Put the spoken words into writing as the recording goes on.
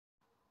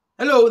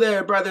Hello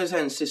there, brothers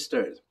and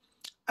sisters.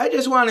 I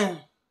just want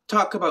to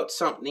talk about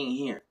something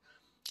here.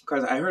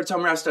 Because I heard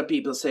some Rasta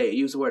people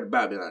use the word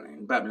Babylon.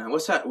 And Babylon,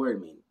 what's that word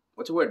mean?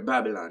 What's the word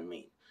Babylon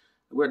mean?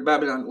 The word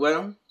Babylon,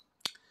 well,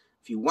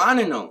 if you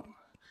want to know,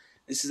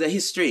 this is a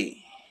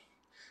history.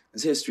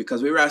 It's history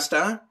because we're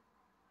Rasta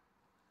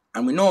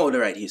and we know the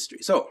right history.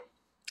 So,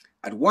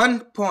 at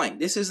one point,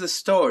 this is the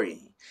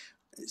story.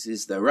 This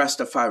is the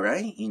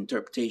Rastafari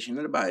interpretation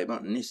of the Bible,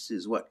 and this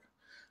is what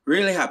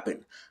really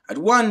happened. At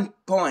one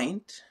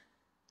point,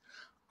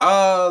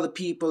 all the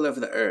people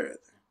of the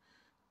earth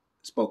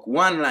spoke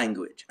one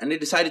language, and they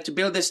decided to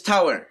build this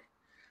tower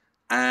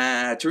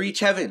to reach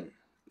heaven.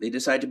 They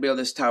decided to build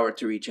this tower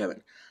to reach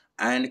heaven,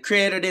 and the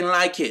Creator didn't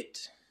like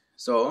it.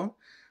 So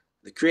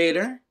the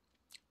Creator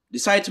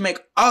decided to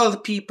make all the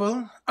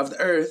people of the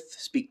earth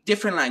speak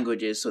different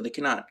languages so they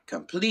cannot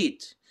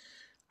complete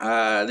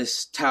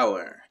this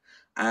tower.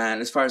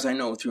 And as far as I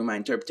know, through my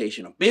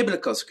interpretation of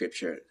biblical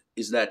scripture,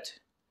 is that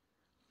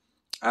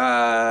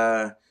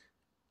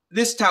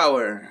this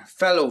tower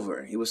fell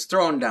over. It was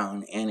thrown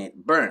down and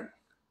it burned.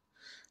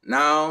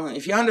 Now,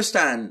 if you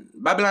understand,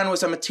 Babylon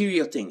was a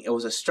material thing. It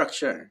was a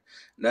structure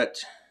that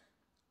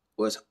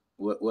was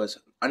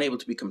unable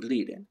to be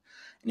completed,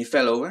 and it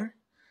fell over.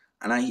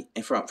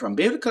 And from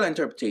biblical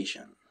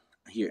interpretation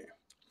here,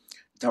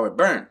 the tower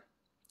burned.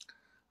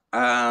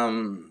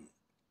 Now,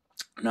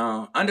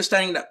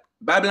 understanding that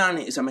Babylon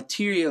is a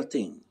material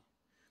thing.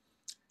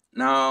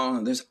 Now,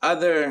 there's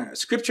other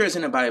scriptures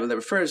in the Bible that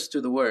refers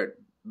to the word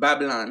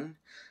Babylon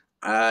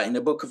in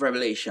the book of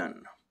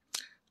Revelation.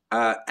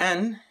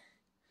 And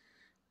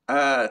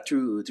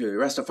through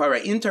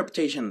Rastafari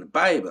interpretation of the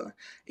Bible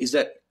is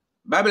that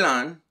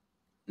Babylon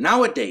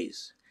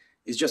nowadays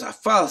is just a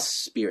false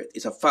spirit.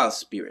 It's a false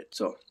spirit.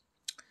 So,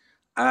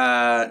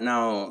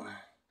 now,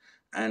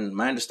 and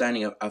my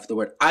understanding of the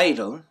word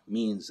idol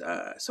means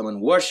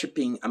someone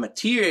worshiping a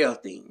material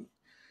thing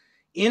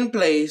in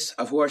place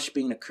of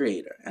worshiping the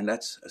Creator. And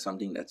that's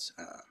something that's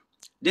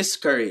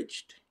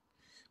discouraged,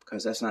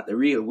 because that's not the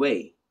real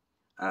way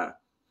to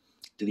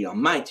the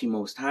Almighty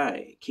Most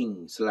High,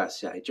 King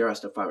Selassie,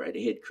 Rastafari,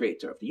 the head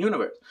creator of the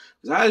universe.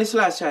 Because Haile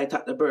Selassie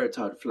taught the birds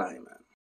how to fly, man.